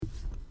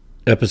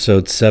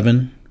Episode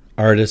 7,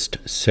 Artist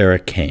Sarah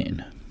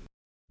Kane.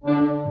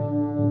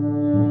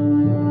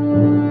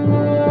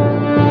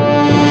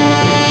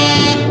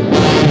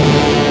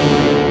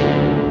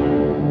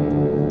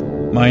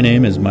 My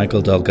name is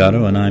Michael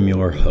Delgado, and I'm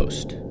your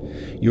host.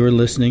 You're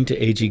listening to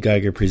A.G.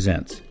 Geiger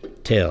Presents,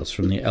 Tales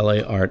from the LA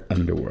Art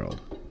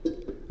Underworld.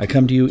 I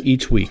come to you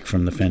each week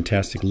from the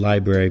fantastic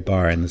Library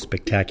Bar in the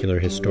spectacular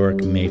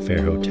historic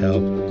Mayfair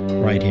Hotel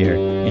right here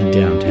in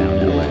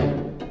downtown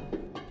LA.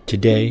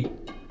 Today,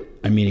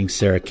 I'm meeting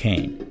Sarah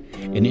Kane,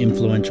 an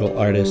influential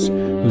artist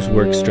whose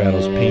work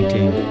straddles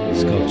painting,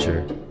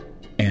 sculpture,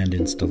 and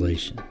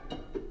installation.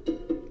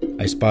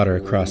 I spot her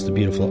across the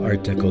beautiful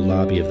Art Deco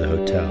lobby of the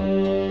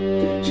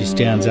hotel. She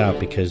stands out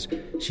because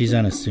she's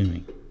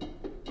unassuming.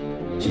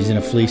 She's in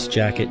a fleece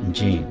jacket and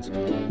jeans,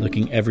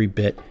 looking every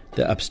bit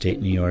the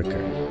upstate New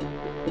Yorker.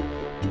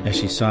 As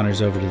she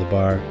saunters over to the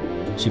bar,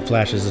 she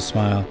flashes a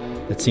smile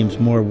that seems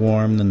more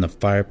warm than the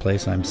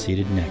fireplace I'm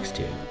seated next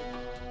to.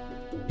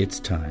 It's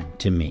time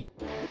to meet.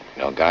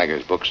 You know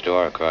Geiger's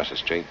bookstore across the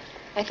street?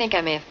 I think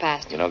I may have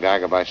passed it. You know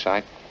Geiger by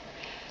sight?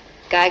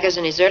 Geiger's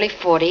in his early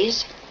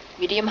 40s,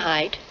 medium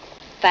height,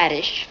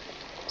 fattish,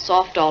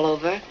 soft all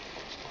over,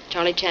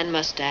 Charlie Chan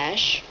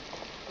mustache,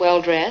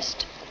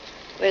 well-dressed,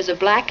 wears a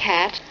black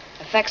hat,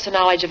 affects a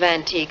knowledge of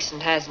antiques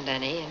and hasn't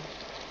any, and,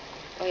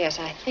 oh yes,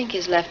 I think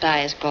his left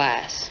eye is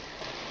glass.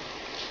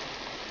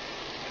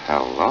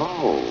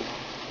 Hello.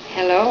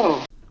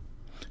 Hello.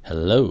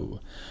 Hello.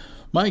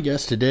 My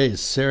guest today is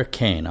Sarah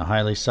Kane, a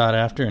highly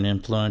sought-after and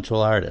influential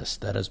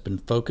artist that has been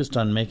focused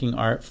on making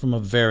art from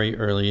a very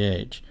early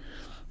age.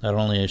 Not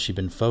only has she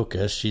been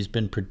focused, she's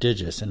been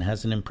prodigious and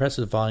has an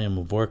impressive volume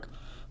of work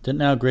that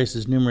now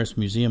graces numerous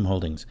museum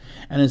holdings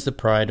and is the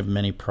pride of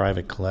many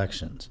private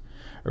collections.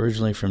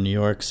 Originally from New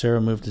York,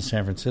 Sarah moved to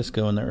San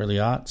Francisco in the early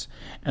aughts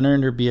and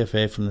earned her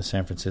BFA from the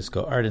San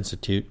Francisco Art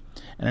Institute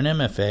and an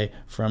MFA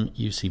from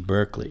UC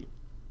Berkeley.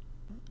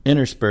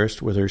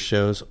 Interspersed with her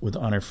shows with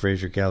Honor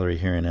Fraser Gallery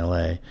here in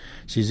LA,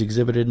 she's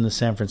exhibited in the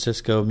San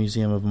Francisco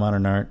Museum of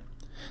Modern Art,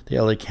 the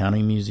LA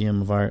County Museum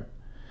of Art,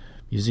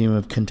 Museum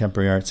of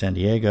Contemporary Art San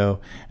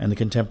Diego, and the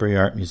Contemporary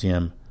Art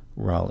Museum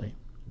Raleigh.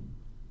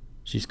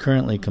 She's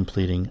currently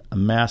completing a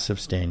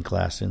massive stained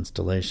glass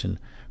installation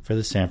for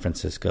the San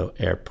Francisco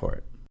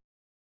airport.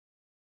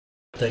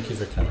 Thank you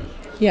for coming.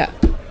 Yeah.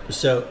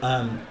 So,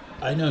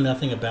 I know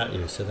nothing about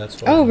you, so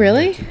that's why. Oh,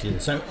 really? To do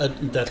this.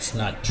 That's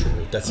not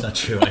true. That's not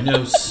true. I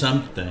know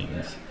some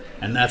things,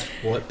 and that's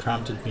what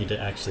prompted me to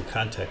actually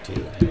contact you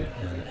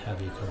and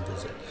have you come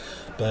visit.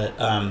 But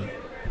I'm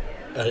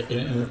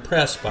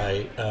impressed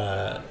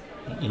by,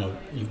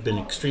 you've been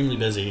extremely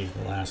busy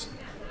the last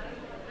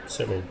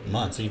several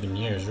months, even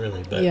years,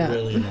 really. But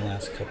really, in the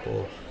last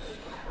couple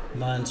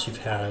months, you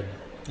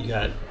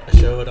got a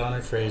show at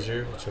Honor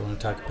Fraser, which I want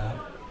to talk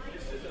about.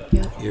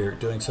 Yeah. You're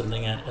doing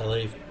something at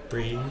LA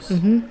Breeze,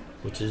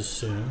 which is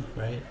soon,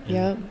 right?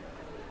 Yeah.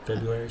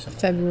 February or something?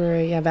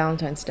 February,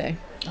 Valentine's Day.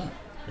 Oh,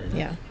 very nice.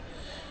 Yeah.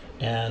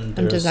 And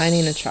I'm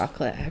designing a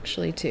chocolate,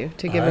 actually, too,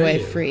 to give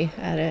away free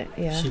at it.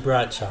 Yeah. She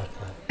brought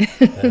chocolate, by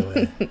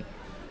the way,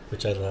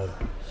 which I love.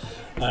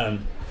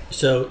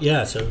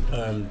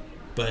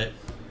 But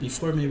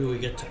before maybe we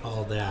get to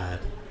all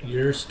that,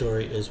 your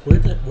story is,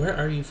 where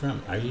are you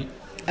from? Are you...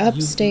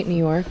 Upstate New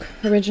York,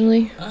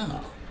 originally.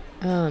 Oh.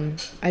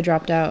 I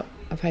dropped out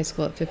of high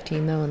school at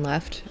 15, though, and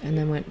left, and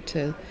then went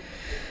to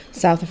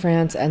south of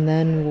France, and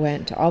then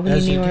went to Albany,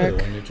 New York. As you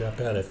do when you drop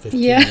out at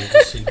 15. Yeah. You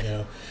just,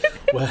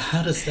 well,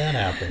 how does that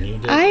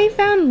happen? I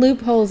found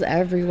loopholes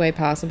every way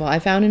possible. I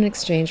found an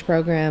exchange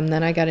program,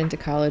 then I got into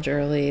college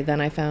early, then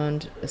I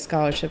found a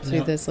scholarship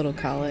through this little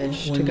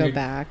college to go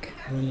back.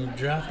 When you're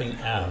dropping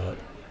out,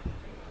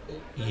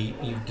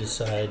 you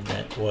decide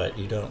that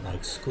you don't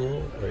like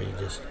school, or you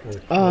just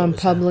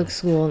public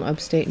school in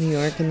upstate New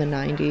York in the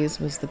 90s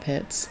was the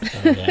pits.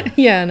 Oh, yeah.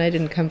 Yeah, and I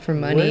didn't come for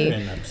money. Where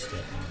in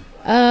upstate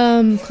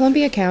New York?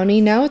 Columbia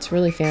County. Now it's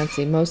really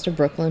fancy. Most of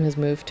Brooklyn has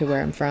moved to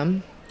where I'm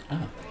from.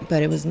 Oh.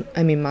 But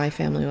my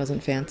family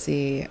wasn't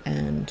fancy,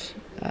 and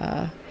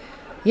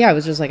it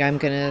was just like, I'm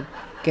gonna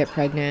get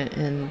pregnant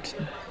and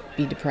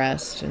be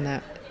depressed, and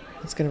that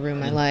it's going to ruin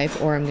my life,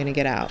 or I'm going to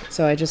get out.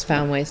 So I just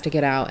found ways to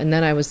get out. And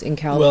then I was in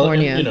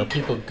California. Well, and,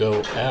 people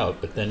go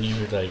out, but then you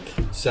were like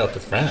south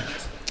of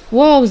France.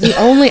 Well, it was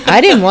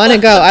I didn't want to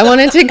go. I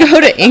wanted to go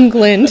to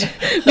England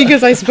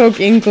because I spoke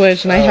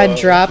English, and I had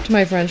dropped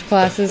my French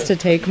classes to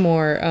take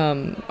more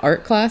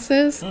art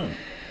classes. Oh.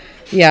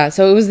 Yeah,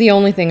 so it was the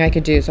only thing I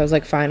could do. So I was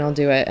like, fine, I'll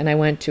do it. And I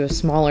went to a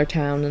smaller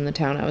town than the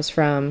town I was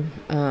from.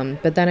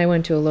 But then I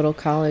went to a little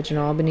college in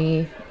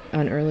Albany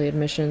on early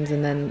admissions,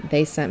 and then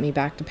they sent me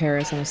back to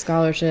Paris on a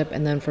scholarship,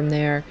 and then from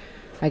there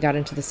I got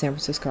into the San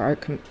Francisco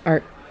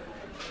Art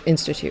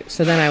Institute.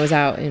 So then I was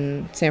out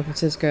in San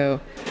Francisco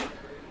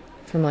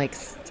from I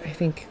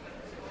think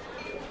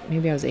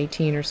maybe I was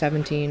 18 or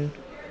 17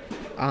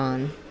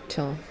 on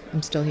till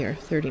I'm still here,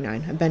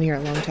 39. I've been here a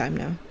long time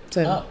now.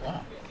 So, oh,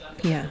 wow.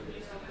 Yeah.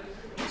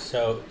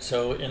 So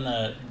in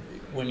the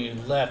when you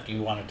left,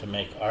 you wanted to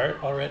make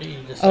art already?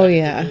 You decided Oh,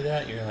 yeah. to do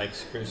that? You're like,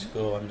 screw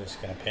school, I'm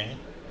just going to paint?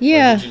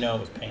 Yeah. Or did you know it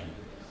was painting?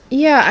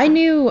 Yeah, I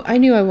knew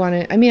I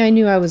wanted. I mean, I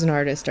knew I was an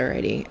artist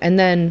already, and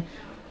then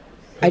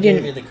Who I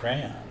gave didn't. you the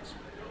crayons?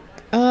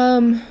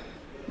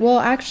 Well,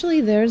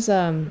 actually, there's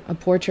a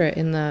portrait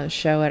in the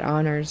show at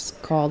Honors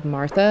called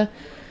Martha.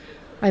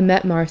 I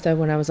met Martha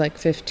when I was like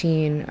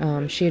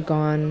 15. She had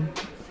gone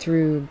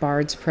through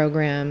Bard's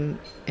program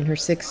in her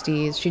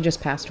 60s. She just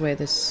passed away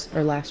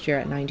last year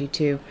at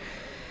 92,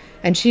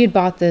 and she had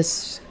bought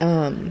this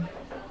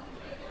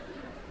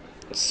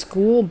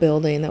school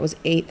building that was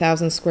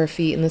 8,000 square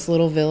feet in this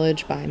little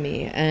village by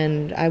me,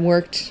 and I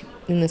worked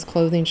in this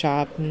clothing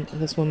shop, and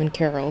this woman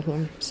Carol, who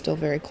I'm still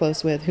very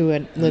close with, who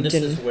had And lived this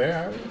is in where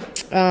are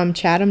we?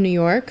 Chatham, New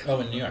York. Oh,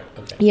 in New York.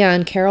 Okay. Yeah,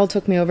 and Carol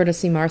took me over to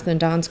see Martha and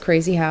Don's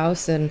crazy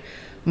house, and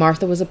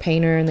Martha was a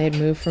painter, and they had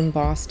moved from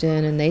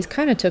Boston, and they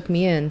kind of took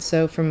me in.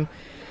 So from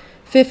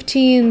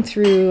 15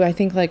 through I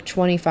think like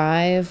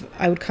 25,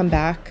 I would come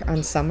back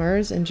on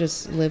summers and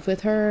just live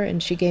with her,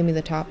 and she gave me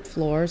the top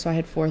floor, so I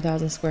had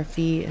 4,000 square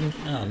feet, and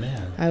Oh,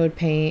 man. I would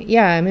paint.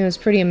 Yeah, I mean, it was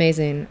pretty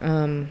amazing.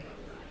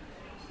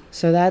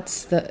 So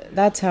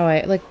that's how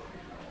I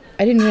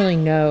didn't really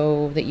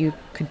know that you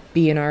could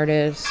be an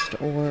artist,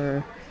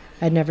 or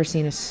I'd never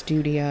seen a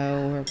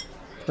studio or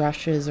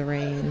brushes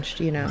arranged,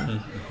 you know.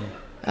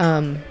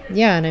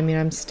 Yeah, and I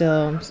mean,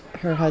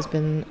 her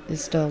husband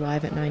is still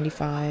alive at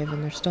 95,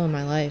 and they're still in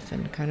my life,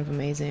 and kind of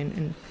amazing,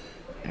 and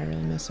I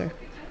really miss her.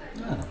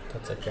 Oh,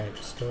 that's a great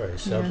story.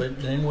 So, Yeah.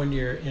 but then when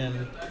you're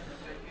in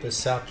the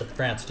south of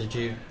France, did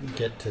you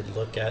get to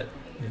look at,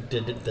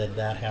 did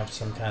that have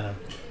some kind of,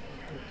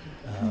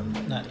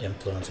 not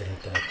influence, I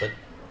hate that, but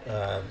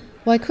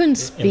Well, I couldn't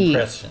speak.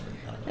 impression?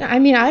 I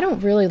mean, I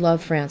don't really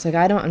love France. Like,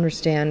 I don't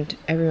understand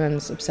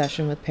everyone's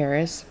obsession with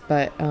Paris,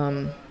 but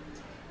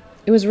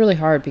it was really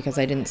hard because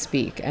I didn't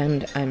speak,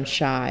 and I'm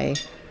shy,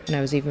 and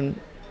I was even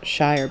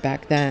shyer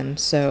back then.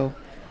 So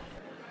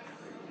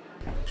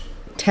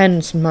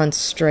 10 months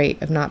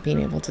straight of not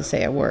being able to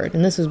say a word.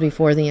 And this was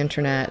before the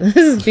internet. This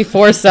is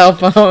before cell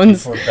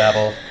phones. Before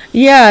Babel.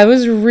 Yeah, it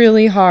was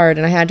really hard.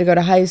 And I had to go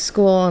to high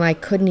school, and I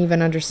couldn't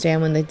even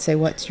understand when they'd say,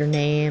 "What's your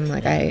name?"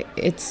 Like,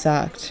 it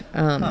sucked.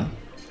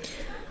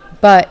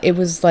 But it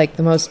was like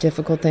the most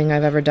difficult thing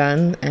I've ever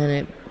done.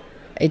 And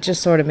it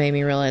just sort of made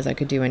me realize I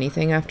could do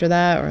anything after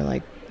that, or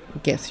like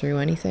get through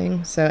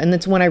anything. So, and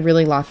that's when I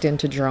really locked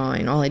into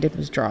drawing. All I did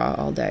was draw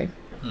all day.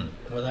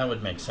 Well, that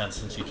would make sense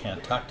since you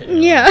can't talk to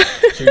anyone. Yeah.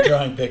 So you're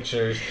drawing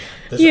pictures.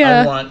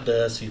 Yeah. I want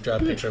this. You draw a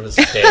picture of a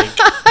steak.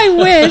 I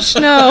wish.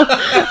 No.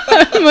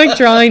 I'm like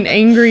drawing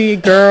angry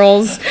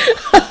girls.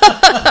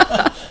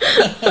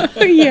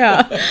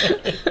 Yeah.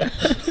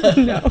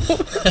 No.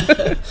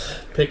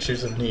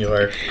 Pictures of New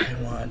York. I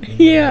want New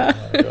Yeah.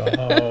 York. I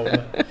want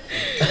to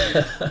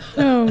go home.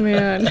 Oh,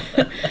 man.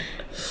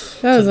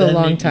 That was a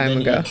long time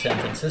then ago. You had San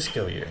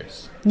Francisco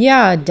years.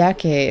 Yeah, a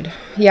decade.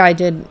 Yeah, I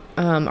did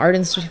Art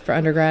Institute for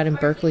undergrad and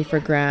Berkeley for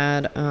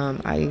grad.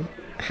 I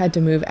had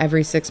to move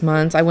every 6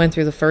 months. I went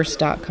through the first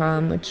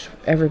 .com, which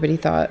everybody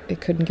thought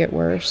it couldn't get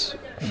worse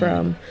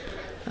from.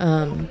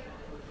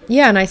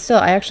 Yeah, and I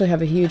actually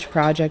have a huge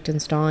project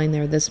installing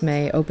there this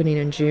May, opening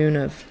in June,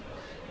 of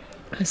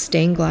a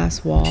stained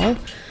glass wall.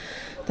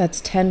 That's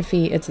 10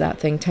 feet. It's that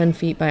thing, 10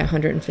 feet by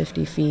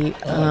 150 feet.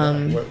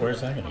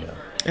 Where's that going to go?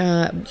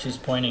 She's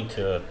pointing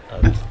to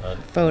a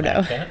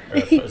photo. maquette,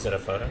 or is it a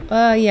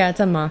photo? Yeah, it's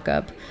a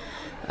mock-up.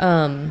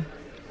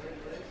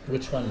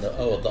 Which one?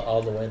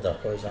 All the way, the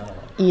horizontal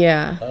one?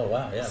 Yeah. Oh,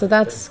 wow, yeah. So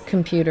that's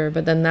computer,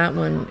 but then that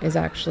one is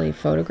actually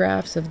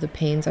photographs of the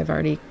panes I've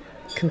already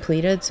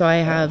completed. So I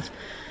have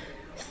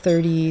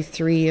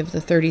 33 of the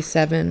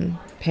 37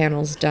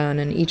 panels done,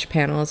 and each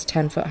panel is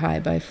 10 foot high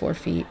by 4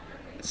 feet.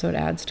 So it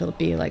adds to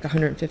be like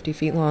 150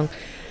 feet long.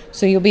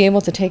 So you'll be able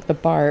to take the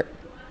BART,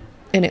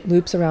 and it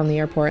loops around the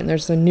airport, and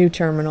there's a new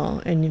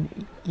terminal,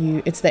 and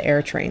it's the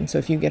air train. So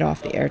if you get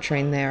off the air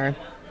train there,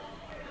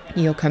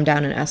 you'll come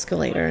down an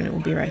escalator, and it will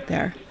be right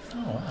there. Oh,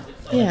 wow.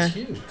 Yeah. That's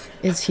huge.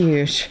 It's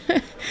huge.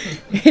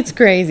 It's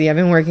crazy. I've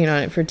been working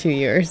on it for 2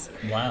 years.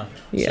 Wow.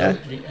 Yeah. So,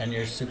 and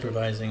you're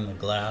supervising the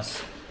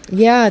glass.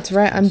 Yeah, it's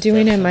right. I'm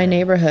doing it in my Stuff.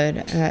 neighborhood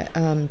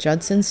at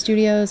Judson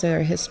Studios.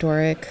 They're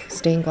historic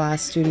stained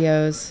glass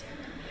studios.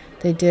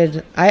 They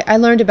did. I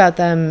learned about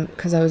them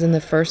because I was in the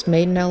first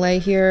Made in LA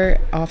here,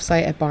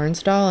 offsite at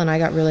Barnsdall, and I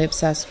got really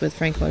obsessed with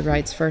Frank Lloyd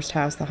Wright's first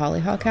house, the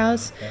Hollyhock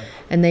House,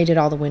 and they did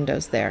all the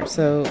windows there.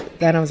 So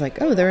then I was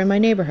like, oh, they're in my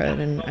neighborhood,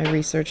 and I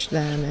researched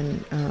them,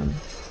 and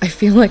I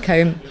feel like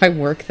I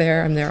work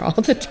there. I'm there all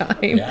the time.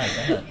 Yeah,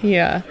 I bet.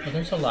 Yeah. Well,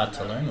 there's a lot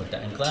to learn with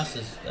that. And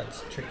glasses,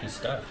 that's tricky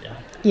stuff, yeah.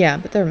 Yeah,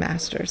 but they're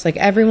masters. Like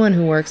everyone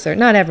who works there,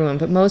 not everyone,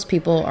 but most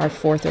people are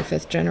 4th or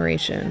 5th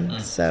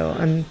generation. So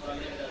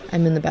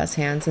I'm in the best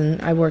hands,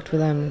 and I worked with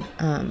them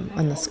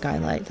on the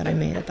skylight that I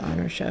made at the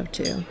honor show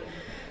too.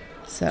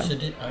 So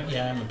I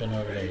haven't been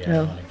over there yet.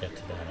 Oh. I want to get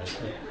to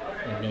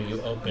that. I know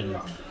you opened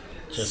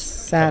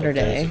just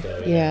Saturday, a couple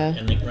days ago, yeah.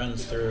 And it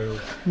runs through.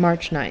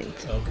 March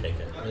 9th. Okay,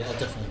 good. I'll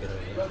definitely get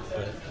over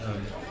that.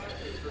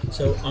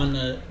 So on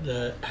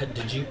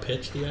did you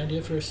pitch the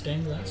idea for a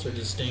stained glass, or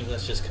does stained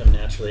glass just come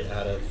naturally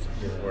out of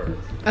your work?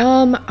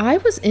 I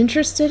was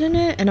interested in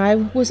it, and I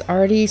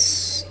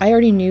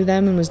already knew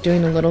them and was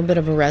doing a little bit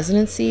of a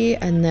residency,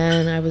 and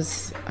then I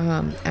was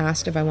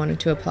asked if I wanted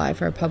to apply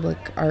for a public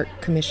art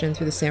commission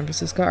through the San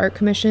Francisco Art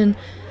Commission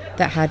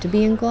that had to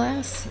be in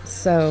glass.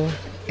 So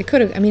it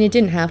could have, I mean, it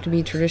didn't have to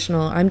be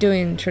traditional. I'm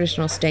doing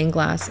traditional stained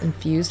glass and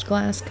fused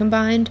glass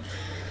combined.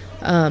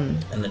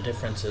 And the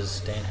difference is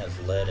stain has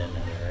lead in it,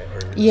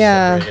 right? Or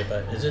Yeah. separated by,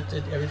 is it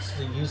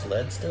use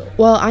lead still?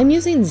 Well, I'm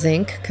using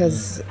zinc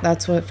because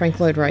that's what Frank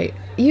Lloyd Wright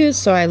used,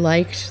 so I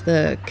liked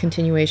the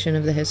continuation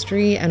of the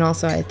history, and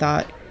also I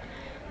thought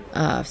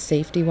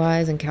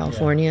safety-wise in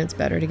California it's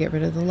better to get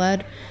rid of the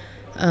lead.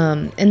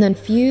 And then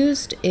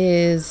fused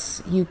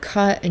is you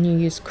cut and you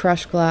use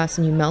crushed glass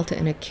and you melt it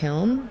in a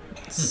kiln.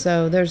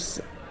 So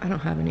I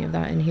don't have any of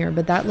that in here,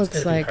 but that looks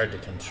It's gonna like... be hard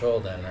to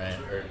control then, right?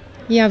 Or,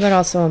 Yeah, but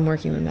also I'm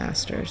working with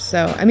masters.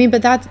 So, I mean,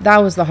 but that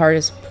was the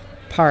hardest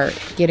part,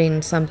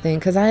 getting something,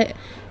 because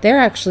they're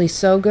actually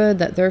so good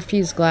that their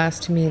fused glass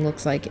to me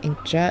looks like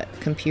inkjet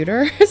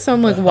computer. So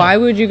I'm like, why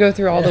would you go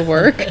through all the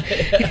work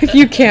if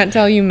you can't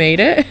tell you made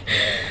it?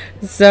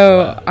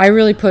 So I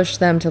really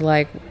pushed them to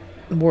like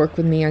work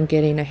with me on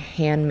getting a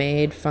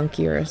handmade,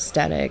 funkier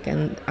aesthetic,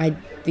 and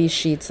these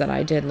sheets that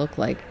I did look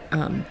like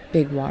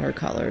big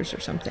watercolors or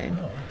something.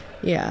 oh,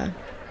 Yeah.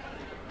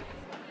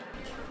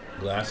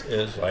 glass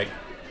is like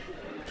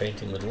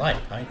painting with light,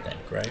 I think,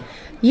 right?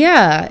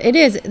 Yeah, it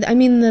is. I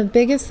mean, the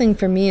biggest thing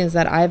for me is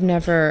that I've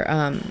never,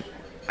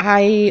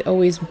 I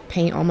always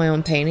paint all my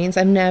own paintings.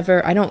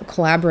 I don't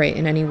collaborate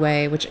in any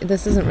way, which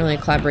this isn't really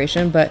a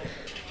collaboration, but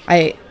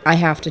I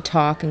have to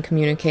talk and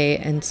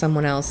communicate, and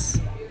someone else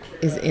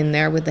is in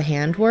there with the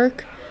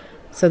handwork.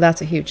 So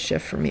that's a huge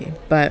shift for me.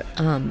 But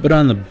But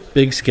on the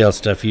big scale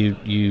stuff,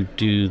 you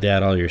do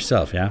that all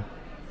yourself, yeah?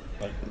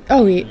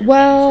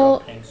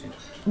 well,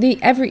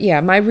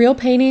 my real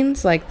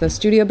paintings, like the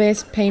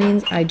studio-based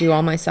paintings, I do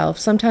all myself.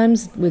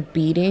 Sometimes with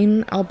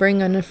beading, I'll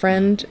bring in a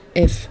friend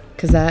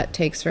because that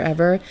takes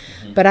forever.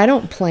 But I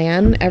don't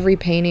plan. Every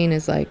painting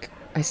is like,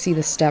 I see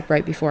the step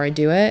right before I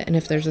do it, and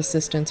if there's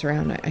assistance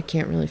around, I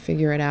can't really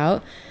figure it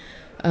out.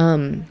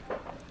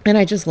 And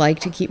I just like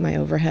to keep my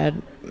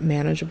overhead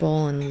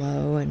manageable and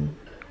low and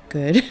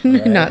good,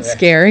 not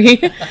scary.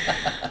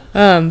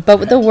 But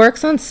with the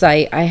works on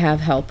site, I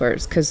have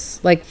helpers, because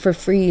like for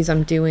Frieze,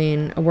 I'm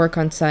doing a work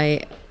on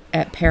site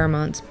at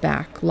Paramount's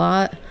back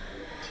lot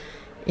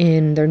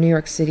in their New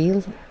York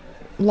City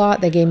lot.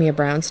 They gave me a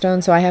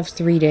brownstone, so I have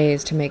 3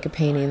 days to make a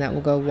painting that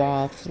will go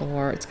wall,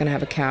 floor. It's going to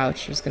have a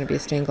couch. There's going to be a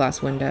stained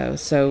glass window.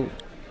 So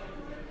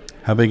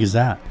How big is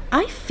that?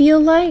 I feel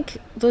like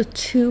the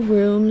 2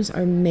 rooms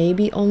are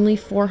maybe only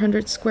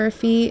 400 square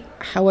feet.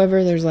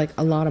 However, there's like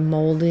a lot of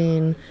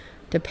molding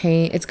to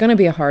paint. It's going to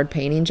be a hard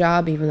painting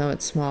job, even though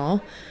it's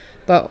small.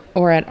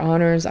 Or at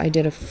Honors, I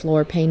did a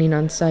floor painting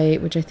on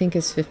site, which I think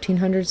is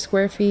 1,500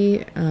 square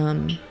feet.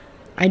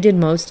 I did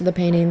most of the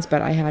paintings,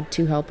 but I had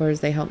 2 helpers.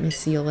 They helped me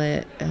seal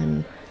it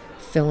and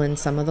fill in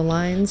some of the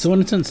lines. So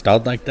when it's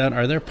installed like that,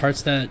 are there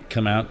parts that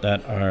come out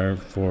that are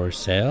for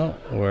sale,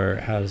 or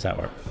how does that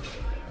work?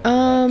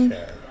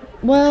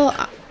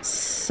 Well,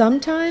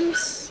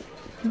 sometimes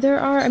there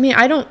are. I mean,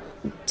 I don't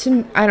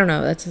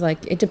know. That's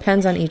like, it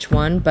depends on each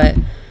one, but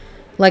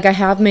like I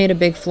have made a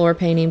big floor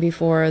painting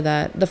before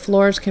that the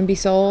floors can be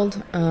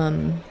sold.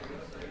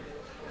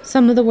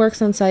 Some of the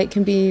works on site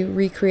can be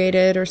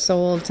recreated or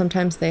sold.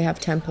 Sometimes they have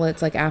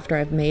templates, like after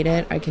I've made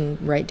it, I can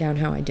write down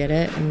how I did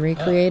it and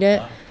recreate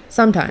it.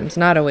 Sometimes,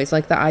 not always.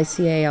 Like the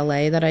ICA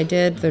LA that I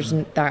did,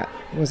 that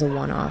was a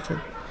one-off.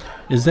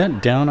 Is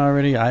that down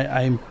already?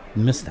 I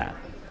missed that.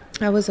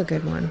 That was a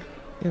good one.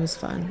 It was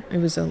fun. It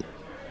was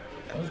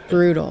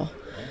brutal.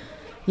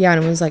 Yeah,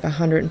 and it was like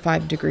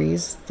 105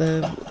 degrees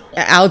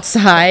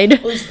outside.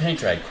 Please paint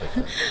dry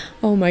quickly.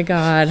 Oh my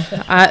God.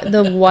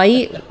 The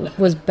white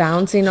was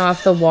bouncing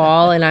off the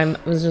wall, and I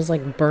was just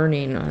like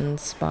burning on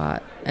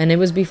spot. And it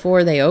was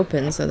before they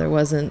opened, so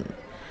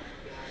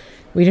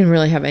we didn't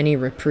really have any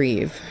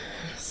reprieve.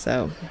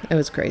 So it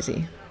was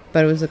crazy.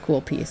 But it was a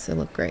cool piece. It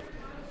looked great.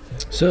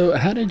 So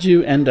how did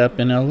you end up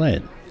in LA?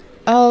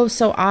 Oh,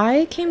 so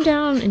I came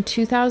down in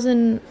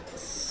the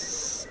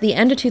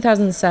end of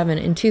 2007.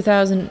 In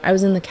 2000, I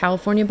was in the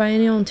California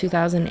Biennial in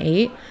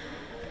 2008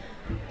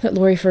 that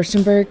Lori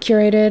Furstenberg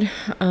curated,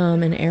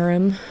 in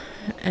Aram.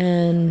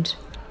 And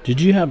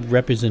Did you have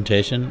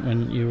representation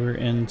when you were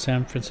in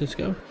San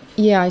Francisco?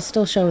 yeah, I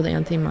still show with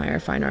Anthony Meyer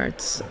Fine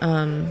Arts.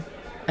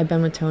 I've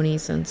been with Tony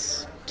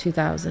since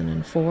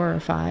 2004 or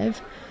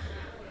 5.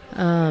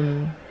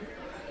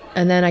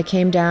 And then I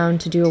came down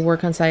to do a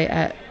work on site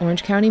at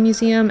Orange County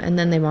Museum, and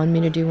then they wanted me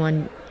to do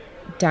one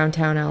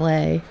downtown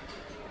LA.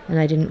 And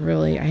I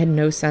had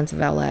no sense of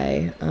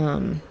LA.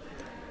 And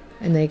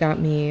they got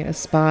me a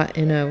spot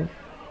in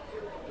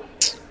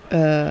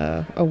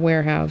a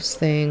warehouse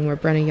thing where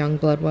Brenna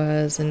Youngblood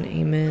was and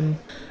Eamon.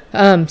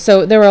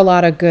 So there were a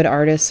lot of good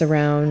artists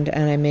around,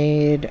 and I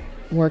made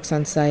works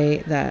on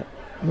site that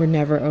were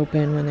never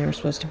open when they were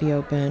supposed to be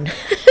open.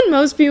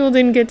 Most people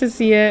didn't get to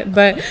see it,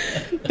 but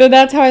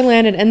that's how I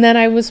landed. And then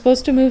I was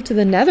supposed to move to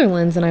the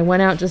Netherlands, and I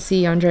went out to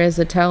see Andrea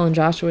Zattel and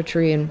Joshua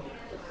Tree, and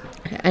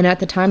at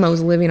the time I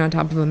was living on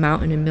top of a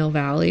mountain in Mill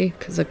Valley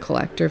because a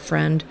collector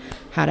friend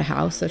had a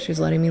house that she was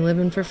letting me live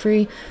in for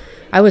free.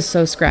 I was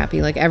so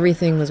scrappy. Like,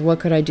 everything was, what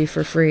could I do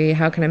for free?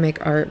 How can I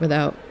make art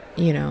without,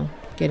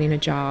 getting a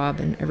job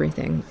and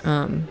everything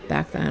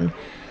back then.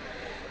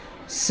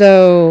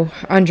 So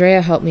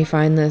Andrea helped me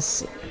find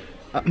this,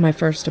 my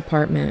first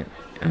apartment,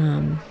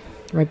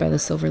 right by the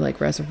Silver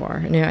Lake Reservoir.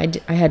 And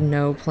I had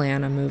no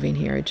plan on moving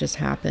here. It just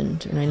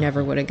happened, and I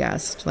never would have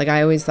guessed. Like,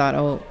 I always thought,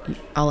 oh,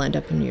 I'll end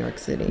up in New York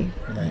City.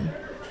 Right. And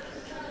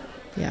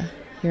yeah,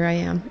 here I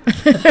am.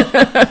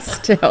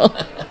 Still.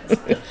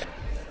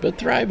 But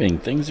thriving.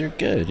 Things are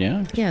good,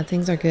 yeah? Yeah,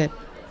 things are good.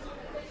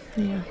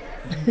 Yeah.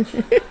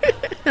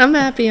 I'm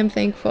happy. I'm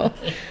thankful.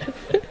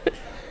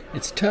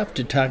 It's tough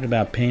to talk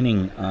about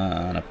painting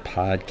on a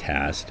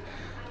podcast,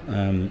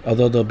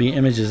 although there'll be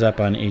images up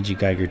on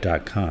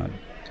aggeiger.com.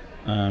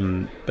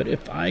 But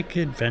if I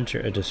could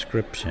venture a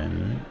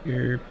description,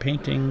 your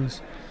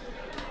paintings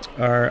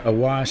are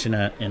awash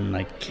in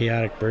like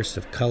chaotic bursts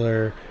of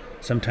color.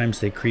 Sometimes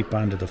they creep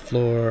onto the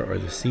floor or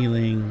the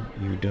ceiling.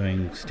 You're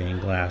doing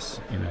stained glass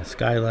in a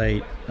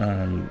skylight.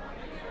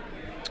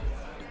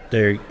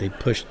 They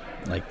push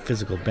like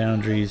physical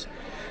boundaries.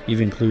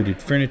 You've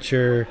included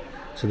furniture,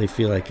 so they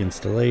feel like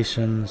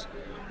installations,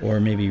 or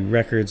maybe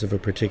records of a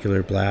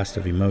particular blast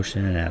of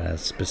emotion at a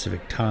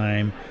specific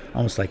time,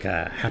 almost like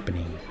a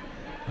happening.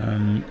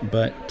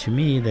 But to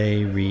me,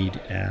 they read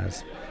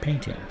as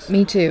paintings.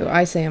 Me too.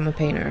 I say I'm a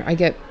painter. I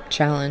get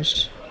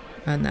challenged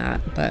on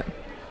that, but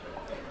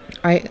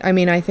I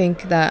mean, I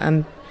think that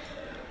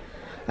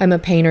I'm a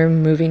painter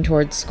moving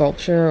towards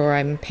sculpture, or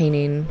I'm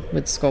painting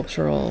with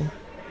sculptural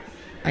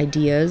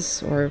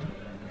ideas, or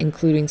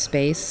including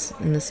space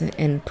in this,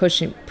 and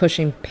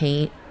pushing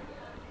paint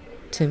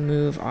to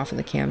move off of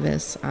the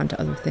canvas onto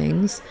other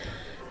things.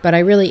 But I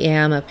really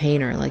am a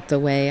painter. Like, the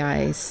way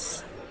I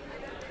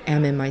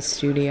am in my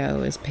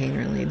studio is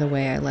painterly. The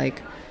way I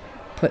like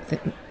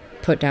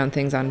put down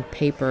things on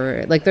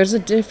paper. Like, there's a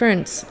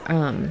difference.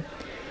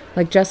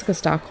 Like, Jessica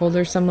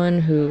Stockholder's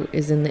someone who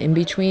is in the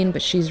in-between,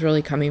 but she's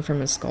really coming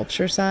from a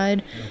sculpture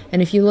side.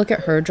 And if you look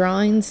at her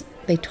drawings,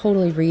 they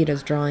totally read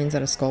as drawings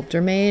that a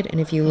sculptor made. And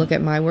if you look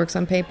at my works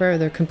on paper,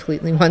 they're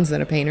completely ones that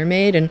a painter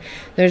made. And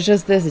there's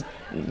just this,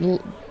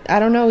 I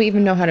don't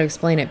even know how to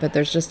explain it, but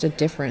there's just a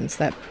difference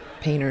that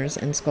painters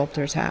and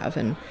sculptors have.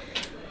 And,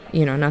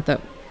 not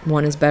that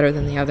one is better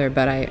than the other,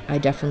 but I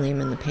definitely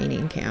am in the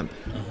painting camp.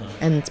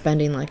 And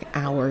spending like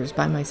hours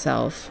by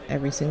myself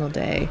every single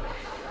day.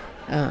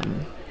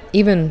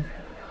 Even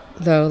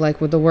though,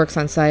 like, with the works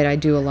on site, I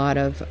do a lot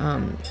of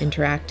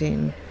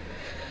interacting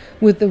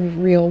with the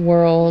real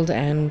world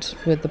and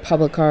with the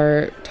public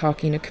art,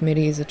 talking to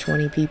committees of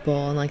 20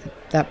 people, and like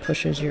that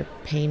pushes your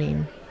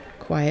painting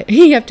quite.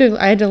 I had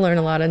to learn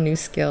a lot of new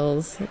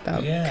skills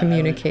about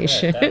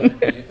communication.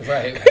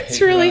 It's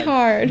really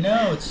hard.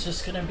 No, it's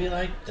just gonna be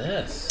like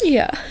this.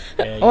 Yeah.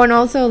 And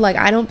also, like,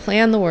 I don't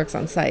plan the works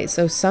on site,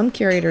 so some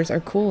curators are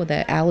cool with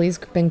it. Allie's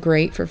been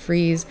great for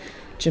Frieze.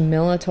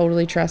 Jamila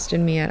totally trusted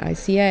me at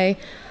ICA.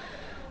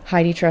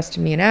 Heidi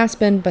trusted me in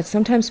Aspen, but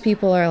sometimes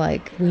people are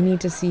like, we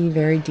need to see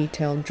very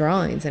detailed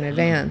drawings in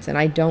advance, and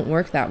I don't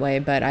work that way,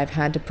 but I've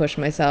had to push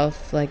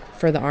myself. Like,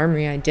 for the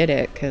Armory, I did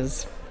it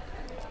because,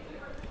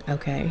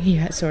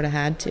 sort of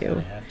had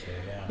to.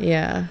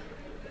 Yeah.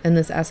 And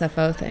this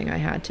SFO thing, I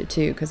had to,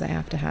 too, because I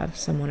have to have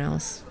someone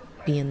else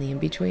be in the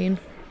in-between.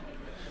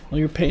 Well,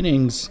 your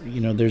paintings,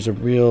 there's a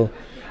real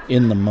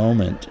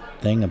in-the-moment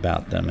thing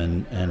about them,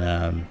 and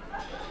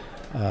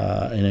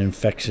an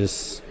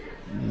infectious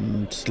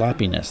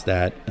sloppiness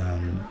that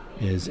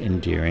is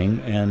endearing.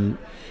 And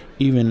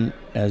even,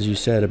 as you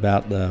said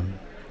about the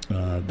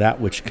that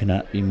which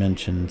cannot be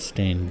mentioned,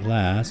 stained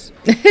glass,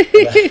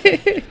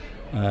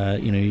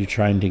 you're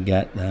trying to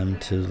get them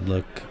to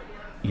look,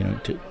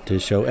 to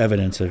show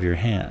evidence of your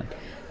hand.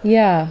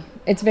 Yeah,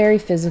 it's very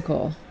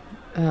physical.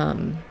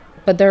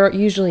 But there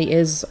usually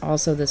is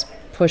also this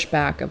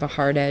pushback of a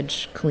hard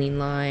edge, clean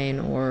line,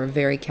 or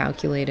very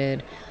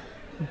calculated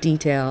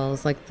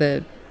details, like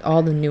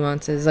all the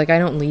nuances. Like, I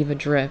don't leave a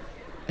drip.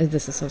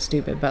 This is so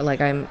stupid, but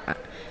like,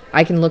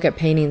 I can look at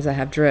paintings that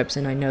have drips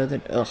and I know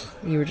that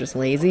you were just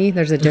lazy.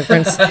 There's a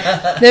difference.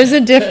 There's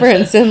a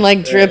difference in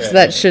like drips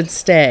that should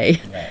stay.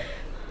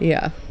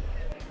 Yeah.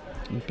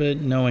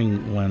 But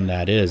knowing when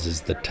that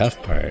is the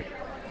tough part.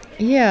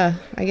 Yeah,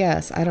 I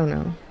guess. I don't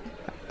know.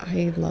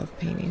 I love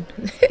painting.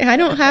 I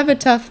don't have a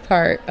tough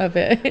part of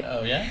it.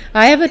 Oh yeah?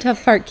 I have a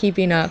tough part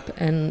keeping up,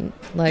 and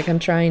like, I'm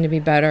trying to be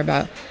better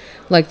about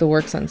like the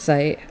works on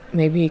site.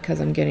 Maybe because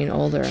I'm getting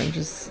older, I'm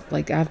just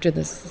like, after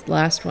this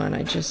last one,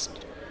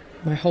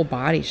 my whole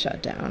body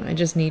shut down. I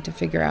just need to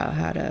figure out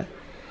how to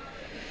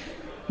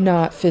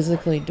not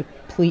physically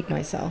deplete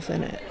myself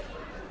in it.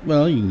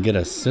 Well, you can get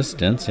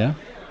assistance, yeah?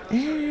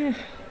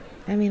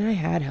 I mean, I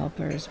had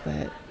helpers,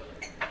 but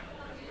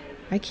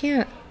I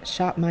can't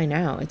shop mine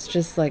out. It's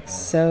just like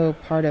so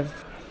part of.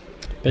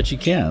 But you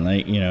can,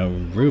 like,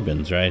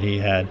 Rubens, right? He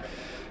had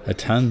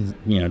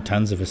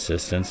tons of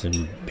assistants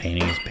and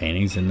painting his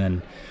paintings, and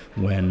then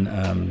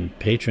when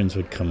patrons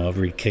would come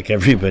over, he'd kick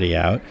everybody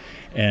out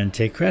and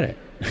take credit.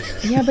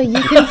 Yeah, but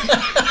you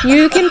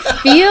can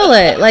feel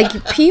it. Like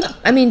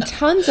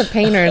tons of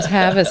painters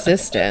have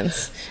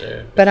assistants,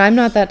 Sure. but I'm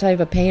not that type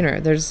of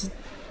painter.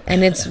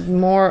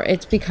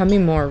 It's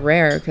becoming more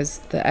rare because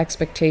the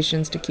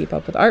expectations to keep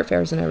up with art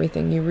fairs and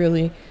everything, you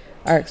really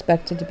are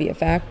expected to be a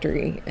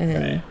factory.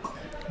 Right.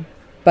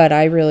 But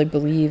I really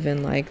believe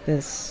in like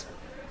this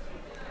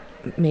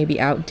maybe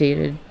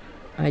outdated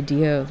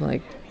idea of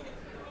like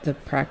the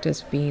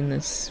practice being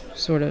this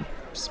sort of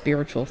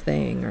spiritual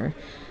thing, or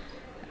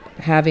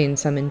having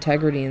some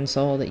integrity and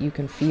soul that you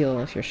can feel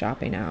if you're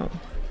shopping out.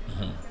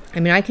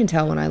 Mm-hmm. I can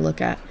tell when I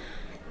look at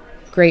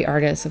great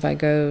artists, if I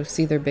go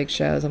see their big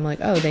shows, I'm like,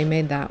 oh, they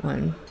made that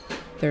one.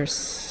 Their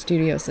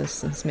studio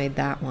assistants made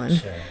that one.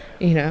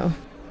 Sure.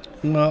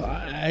 Well,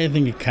 I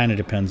think it kind of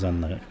depends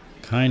on the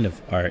kind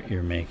of art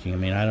you're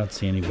making. I don't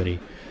see anybody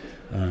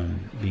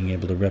being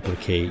able to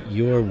replicate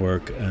your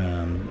work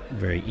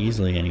very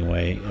easily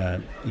anyway.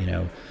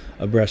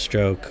 A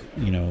brushstroke,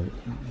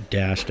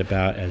 dashed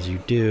about as you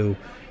do,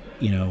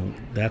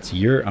 that's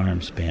your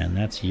arm span,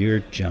 that's your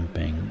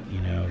jumping,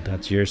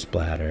 that's your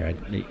splatter.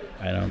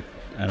 I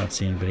don't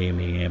see anybody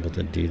being able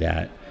to do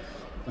that.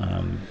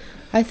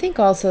 I think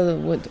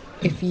also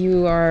if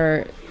you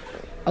are,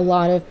 a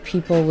lot of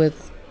people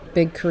with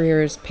big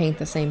careers paint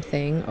the same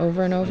thing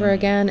over and over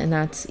again, and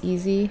that's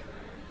easy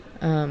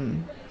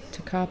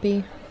to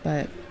copy,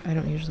 but I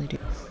don't usually do.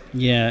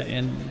 Yeah,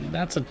 and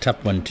that's a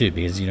tough one too,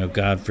 because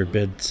God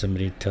forbid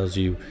somebody tells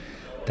you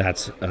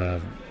that's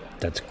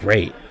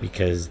great,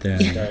 because then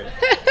start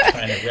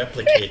trying to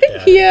replicate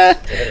that. Yeah.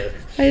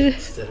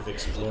 Instead of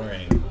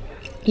exploring.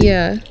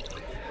 Yeah.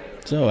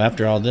 So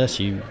after all this,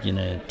 you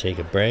gonna take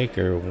a break,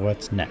 or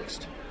what's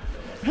next?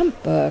 I'm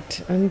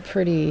booked. I'm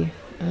pretty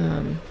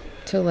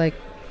till like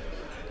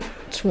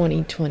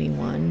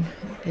 2021,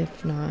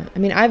 if not.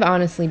 I've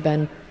honestly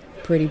been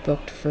pretty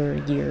booked for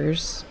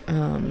years.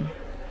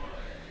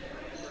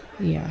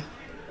 Yeah,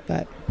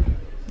 but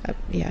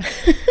yeah.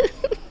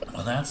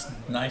 Well, that's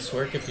nice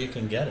work if you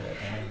can get it.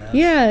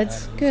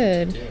 It's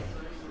good.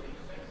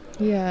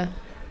 Yeah.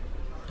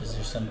 Is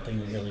there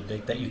something really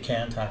big that you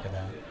can talk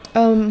about?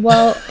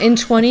 Well, in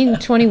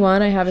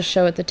 2021, I have a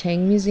show at the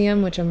Tang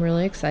Museum, which I'm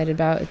really excited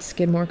about. It's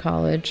Skidmore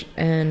College,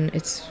 and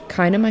it's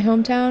kind of my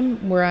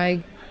hometown. Where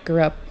I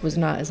grew up was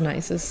not as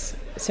nice as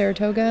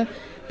Saratoga,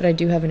 but I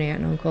do have an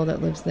aunt and uncle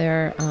that lives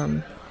there.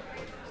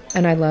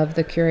 And I love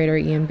the curator,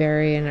 Ian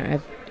Barry,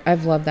 and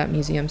I've loved that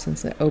museum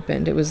since it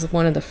opened. It was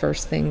one of the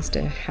first things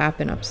to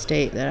happen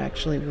upstate that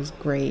actually was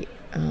great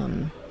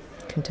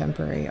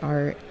contemporary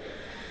art.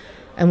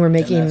 And we're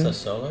making... And that's a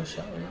solo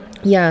show?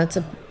 Yeah, it's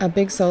a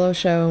big solo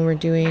show, and we're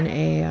doing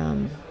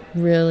a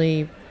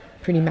really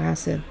pretty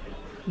massive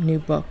new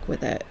book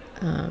with it.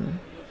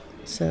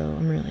 So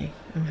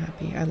I'm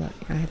happy. I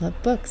love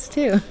books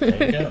too.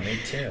 There you go, me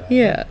too.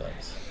 Yeah. Love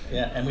books.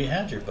 Yeah, and we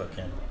had your book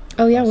in.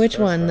 Oh yeah, which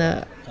one?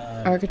 The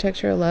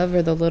Architecture of Love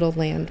or the Little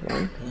Land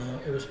one? No,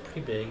 it was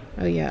pretty big.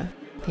 Oh yeah,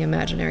 The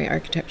Imaginary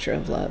Architecture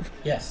of Love.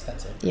 Yes,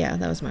 that's it. Yeah,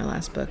 that was my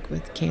last book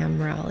with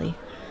Cam Rowley.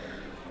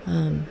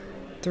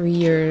 3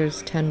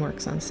 years, 10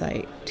 works on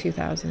site,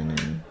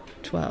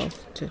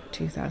 2012 to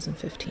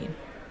 2015.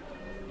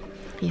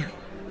 Yeah.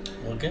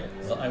 Well, good.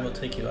 Well, I will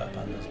take you up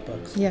on those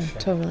books. Yeah, sure.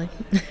 Totally.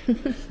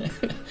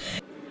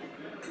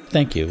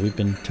 Thank you. We've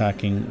been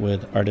talking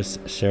with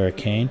artist Sarah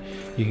Kane.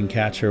 You can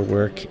catch her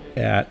work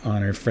at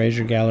Honor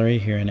Fraser Gallery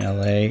here in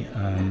LA.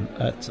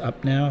 It's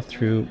up now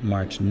through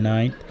March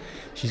 9th.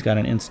 She's got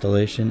an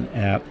installation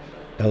at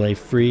LA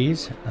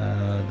Freeze,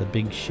 the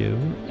Big Shoe.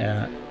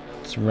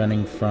 It's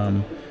running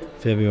from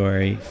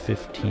February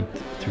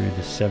 15th through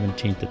the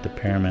 17th at the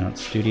Paramount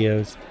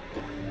Studios.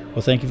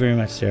 Well, thank you very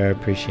much, Sarah. I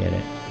appreciate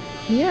it.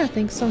 Yeah,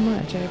 thanks so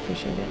much. I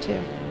appreciate it too.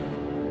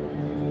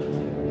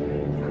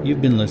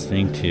 You've been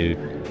listening to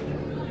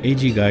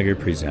A.G. Geiger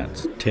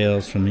Presents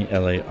Tales from the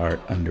LA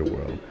Art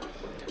Underworld.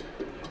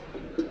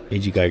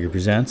 A.G. Geiger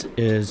Presents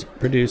is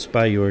produced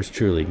by yours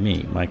truly,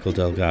 me, Michael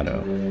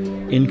Delgado,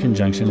 in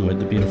conjunction with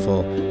the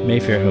beautiful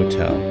Mayfair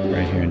Hotel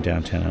right here in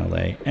downtown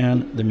LA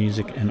and the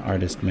music and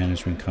artist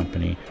management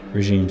company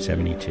Regime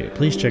 72.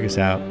 Please check us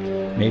out,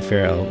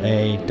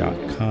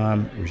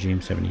 mayfairla.com,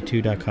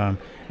 regime72.com,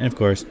 and of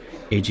course,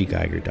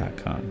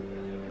 aggeiger.com.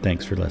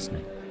 Thanks for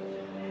listening.